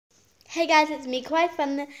Hey guys, it's me, Kawaii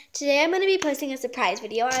Fun. Today I'm going to be posting a surprise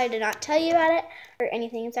video. I did not tell you about it or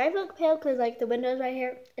anything. Sorry if I look pale because like the window's right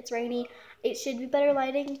here. It's rainy. It should be better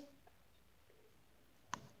lighting.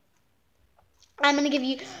 I'm going to give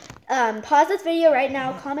you, pause this video right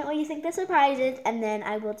now, comment what you think the surprise is, and then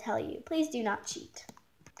I will tell you. Please do not cheat.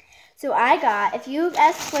 So I got, if you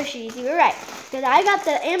asked squishies, you were right. Because I got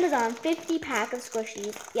the Amazon 50 pack of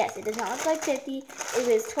squishies. Yes, it does not look like 50. It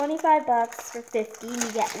was 25 bucks for 50. And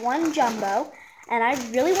you get one jumbo. And I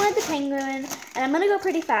really wanted the penguin. And I'm going to go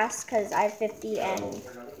pretty fast because I have 50. And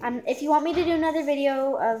if you want me to do another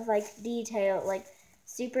video of like detail, like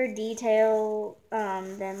super detail,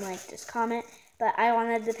 then like just comment. But I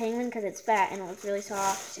wanted the penguin because it's fat and it looks really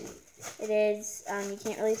soft. It is. You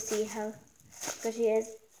can't really see how squishy it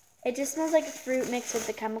is. It just smells like fruit mixed with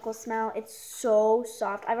the chemical smell. It's so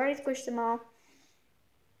soft. I've already squished them all.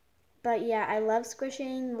 But yeah, I love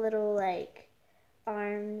squishing little like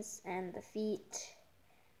arms and the feet,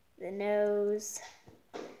 the nose.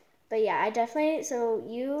 But yeah, I definitely, so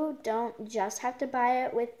you don't just have to buy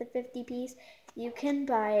it with the 50 piece. You can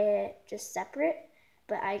buy it just separate,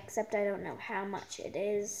 but except I don't know how much it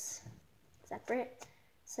is separate.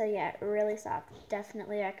 So yeah, really soft.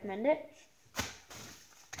 Definitely recommend it.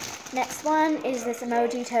 Next one is this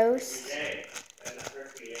emoji toast,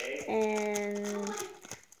 and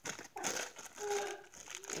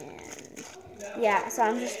yeah, so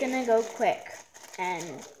I'm just gonna go quick,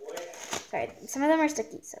 and sorry, some of them are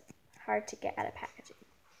sticky, so hard to get out of packaging.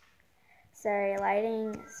 Sorry,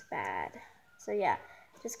 lighting is bad. So yeah,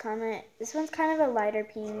 just comment. This one's kind of a lighter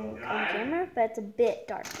pink on camera, but it's a bit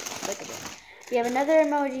dark. Look at it. We have another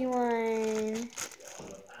emoji one.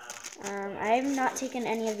 I have not taken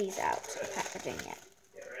any of these out of packaging yet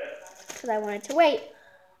because I wanted to wait.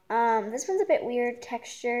 This one's a bit weird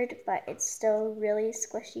textured, but it's still really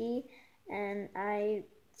squishy, and I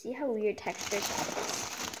see how weird textured that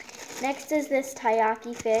is. Next is this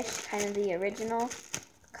taiyaki fish, kind of the original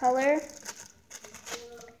color.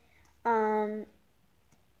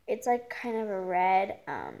 It's like kind of a red.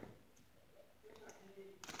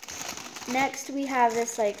 Next we have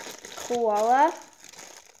this like koala.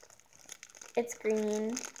 It's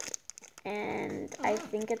green, and I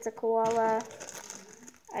think it's a koala.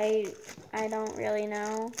 I don't really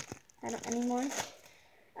know. I don't anymore.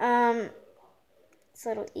 Its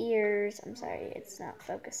little ears. I'm sorry, it's not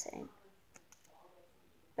focusing.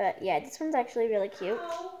 But yeah, this one's actually really cute.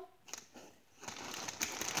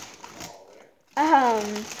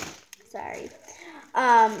 Sorry.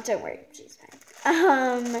 Don't worry, she's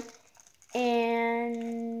fine.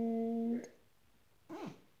 And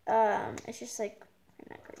it's just like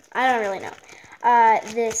I don't really know.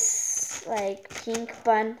 This like pink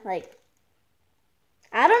bun, like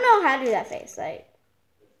I don't know how to do that face. Like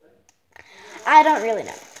I don't really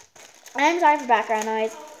know. I'm sorry for background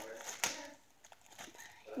noise.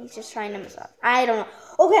 He's just trying to massage. I don't know.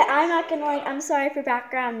 Okay, I'm not gonna like. I'm sorry for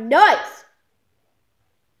background noise.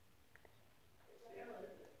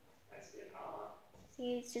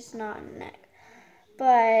 See, it's just not in the neck,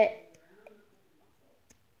 but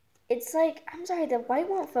it's like I'm sorry. The white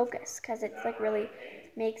won't focus because it's like really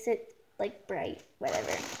makes it like bright,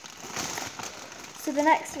 whatever. So the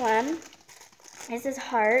next one is this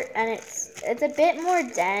heart, and it's a bit more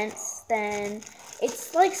dense than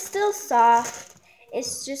it's like still soft.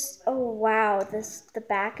 It's just oh wow, the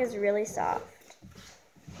back is really soft,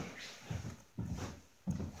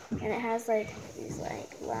 and it has like these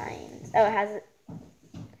like lines. Oh, it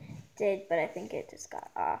did, but I think it just got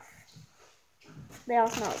off. They all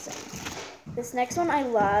smell the same. This next one I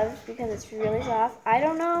love because it's really soft. I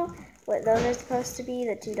don't know what those are supposed to be,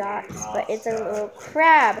 the two dots, but it's a little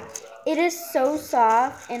crab. It is so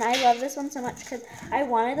soft, and I love this one so much because I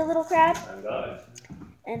wanted a little crab,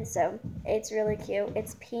 and so it's really cute.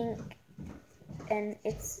 It's pink, and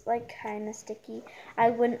it's like kind of sticky.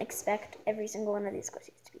 I wouldn't expect every single one of these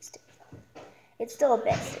squishies to be sticky. It's still a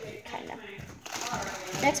bit sticky, kind of.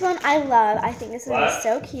 Next one I love. I think this is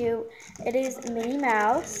so cute. It is Minnie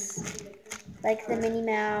Mouse. Like the Minnie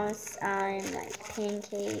Mouse like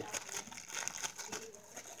pancake.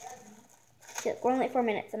 See, we're only at 4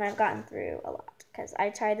 minutes and I've gotten through a lot because I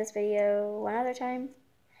tried this video one other time.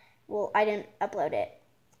 Well, I didn't upload it,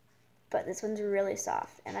 but this one's really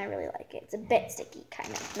soft and I really like it. It's a bit sticky,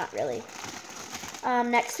 kind of, not really.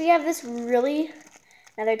 Next we have this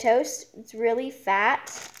another toast. It's really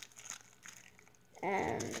fat.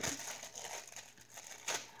 And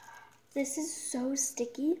this is so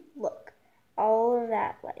sticky. Look, all of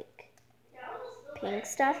that like pink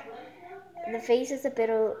stuff. The face is a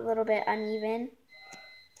little bit uneven.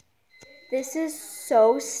 This is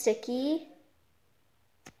so sticky.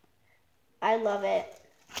 I love it.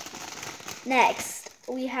 Next,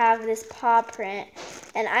 we have this paw print.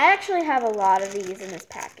 And I actually have a lot of these in this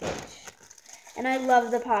package. And I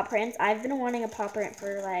love the paw prints. I've been wanting a paw print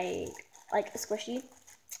for like a squishy.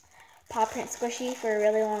 Paw print squishy for a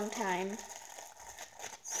really long time.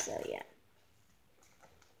 So yeah.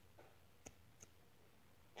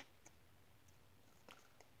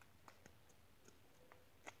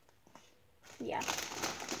 Yeah.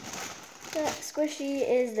 The squishy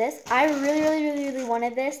is this. I really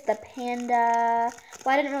wanted this. The panda.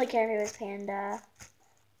 Well, I didn't really care if it was panda.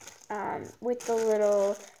 With the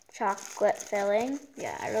little chocolate filling.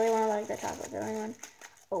 Yeah, I really want to like the chocolate filling one.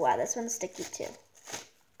 Oh wow, this one's sticky too.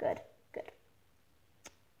 Good, good.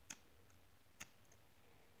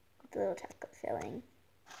 With the little chocolate filling.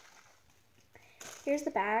 Here's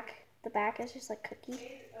the back. The back is just like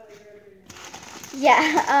cookie.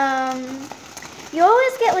 Yeah, you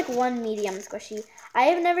always get like one medium squishy. I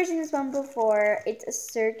have never seen this one before. It's a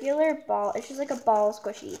circular ball. It's just like a ball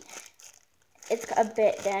squishy. It's a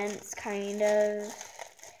bit dense, kind of.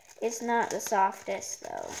 It's not the softest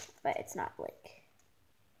though, but it's not like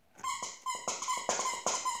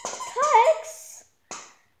Tucks.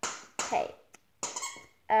 Okay.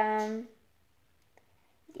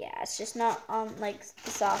 Yeah, it's just not on like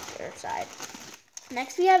the softer side.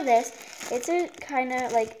 Next we have this. It's a kind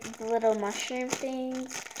of like little mushroom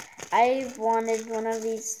things. I wanted one of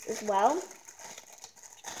these as well.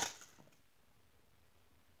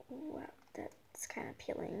 Wow, that's kind of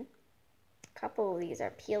peeling. A couple of these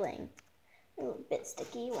are peeling. A little bit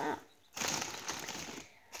sticky, wow.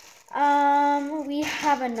 We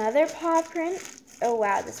have another paw print. Oh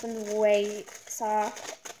wow, this one's way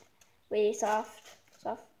soft. Way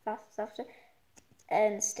softer,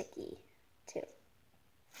 and sticky too.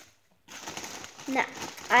 Now,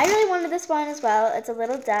 I really wanted this one as well. It's a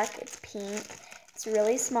little duck. It's pink. It's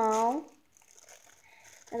really small.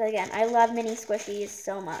 And again, I love mini squishies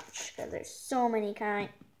so much because there's so many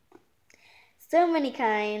kinds.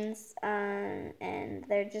 And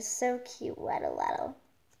they're just so cute. Waddle.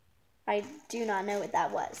 I do not know what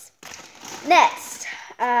that was. Next,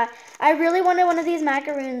 I really wanted one of these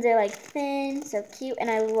macaroons. They're like thin, so cute, and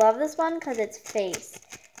I love this one because it's face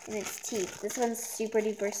and its teeth. This one's super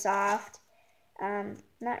duper soft.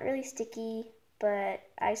 Not really sticky, but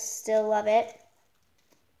I still love it.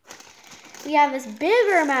 We have this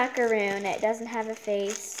bigger macaroon. It doesn't have a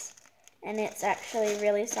face, and it's actually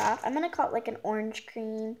really soft. I'm gonna call it like an orange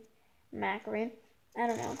cream macaroon. I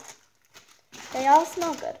don't know. They all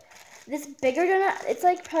smell good. This bigger donut, it's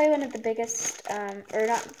like probably one of the biggest, or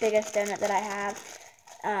not biggest donut that I have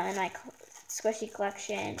in my squishy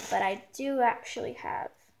collection, but I do actually have.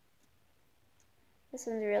 This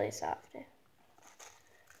one's really soft.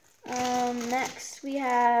 Next we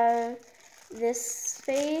have this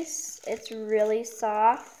face. It's really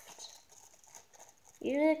soft.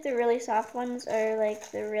 Usually like the really soft ones are like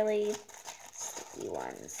the really sticky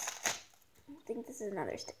ones. I think this is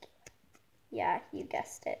another sticky. Yeah, you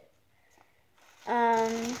guessed it.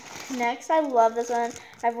 Next, I love this one.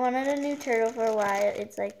 I've wanted a new turtle for a while.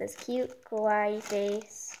 It's like this cute kawaii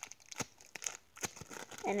face.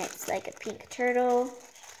 And it's like a pink turtle.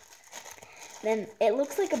 Then it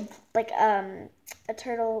looks like a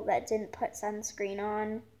turtle that didn't put sunscreen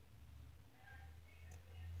on.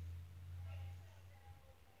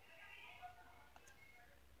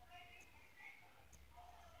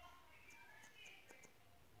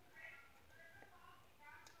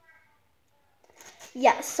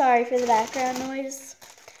 Yeah, sorry for the background noise.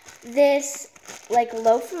 This like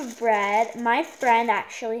loaf of bread. My friend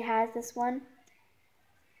actually has this one.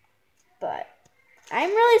 But I'm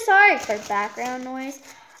really sorry for background noise.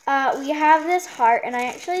 We have this heart, and I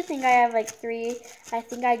actually think I have like 3. I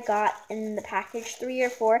think I got in the package 3 or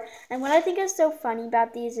 4. And what I think is so funny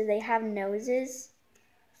about these is they have noses.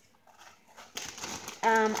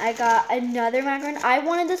 I got another macaroon. I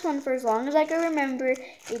wanted this one for as long as I could remember.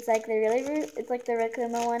 It's like the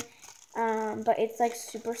Rikuma one, but it's like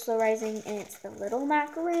super slow rising, and it's the little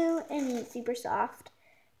macaroon, and it's super soft.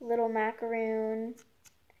 Little macaroon.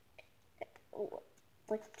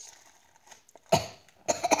 Like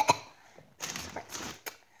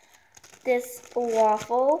this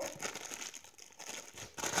waffle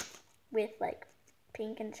with like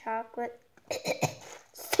pink and chocolate.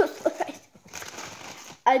 So slow rising.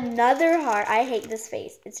 Another heart. I hate this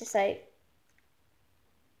face. It's just like,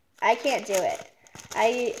 I can't do it.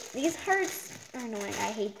 These hearts are annoying.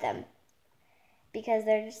 I hate them because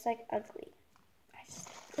they're just like ugly.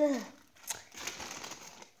 Ugh.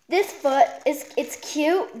 This foot it's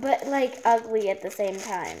cute, but like ugly at the same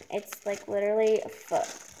time. It's like literally a foot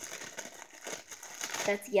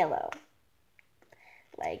that's yellow.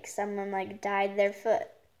 like someone like dyed their foot.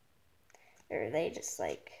 Or they just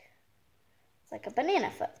like, it's like a banana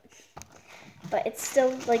foot. But it's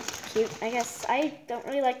still like cute. I guess I don't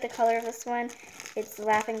really like the color of this one. It's the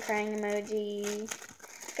laughing crying emoji.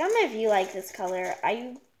 Comment if you like this color.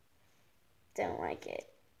 I don't like it.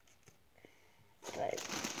 But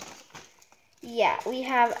yeah, we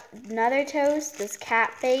have another toast, this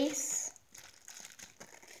cat face.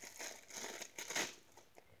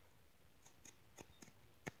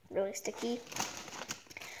 Really sticky.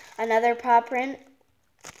 Another paw print.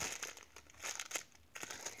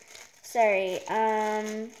 Sorry,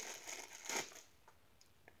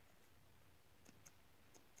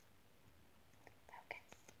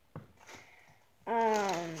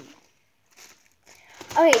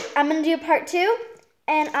 okay, I'm gonna do part 2,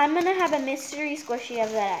 and I'm gonna have a mystery squishy of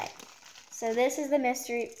the day. So this is the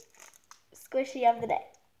mystery squishy of the day.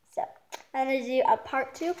 So I'm gonna do a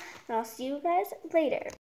part 2, and I'll see you guys later.